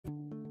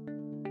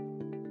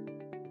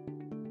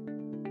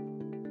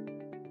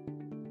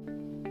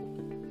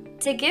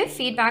To give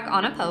feedback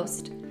on a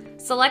post,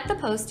 select the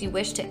post you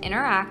wish to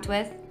interact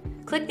with,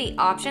 click the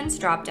Options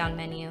drop-down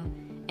menu,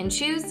 and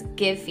choose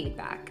Give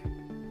Feedback.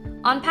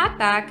 On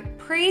Packback,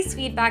 praise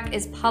feedback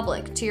is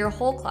public to your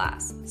whole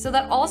class so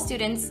that all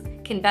students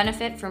can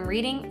benefit from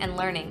reading and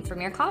learning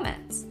from your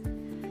comments.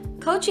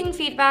 Coaching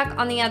feedback,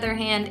 on the other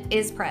hand,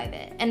 is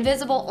private and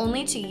visible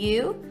only to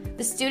you,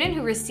 the student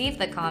who received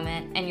the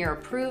comment, and your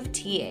approved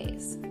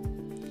TAs.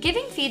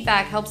 Giving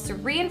feedback helps to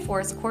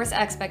reinforce course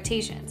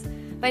expectations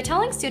by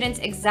telling students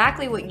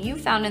exactly what you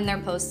found in their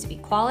post to be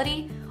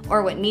quality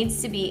or what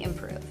needs to be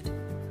improved.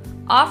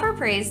 Offer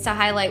praise to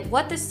highlight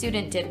what the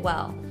student did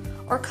well,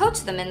 or coach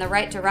them in the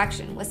right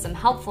direction with some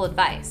helpful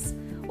advice,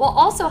 while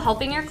also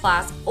helping your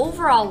class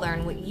overall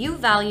learn what you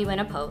value in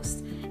a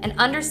post and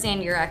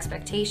understand your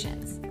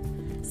expectations.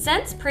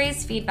 Since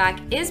praise feedback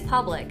is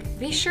public,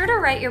 be sure to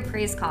write your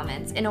praise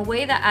comments in a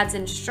way that adds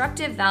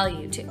instructive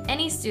value to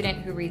any student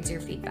who reads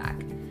your feedback.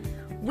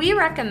 We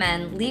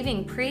recommend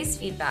leaving praise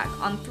feedback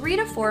on 3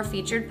 to 4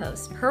 featured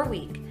posts per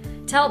week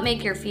to help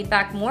make your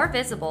feedback more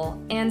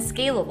visible and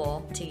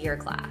scalable to your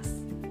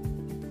class.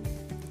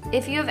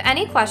 If you have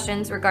any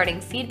questions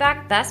regarding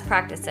feedback best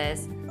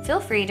practices, feel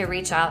free to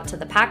reach out to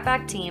the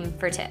Packback team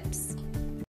for tips.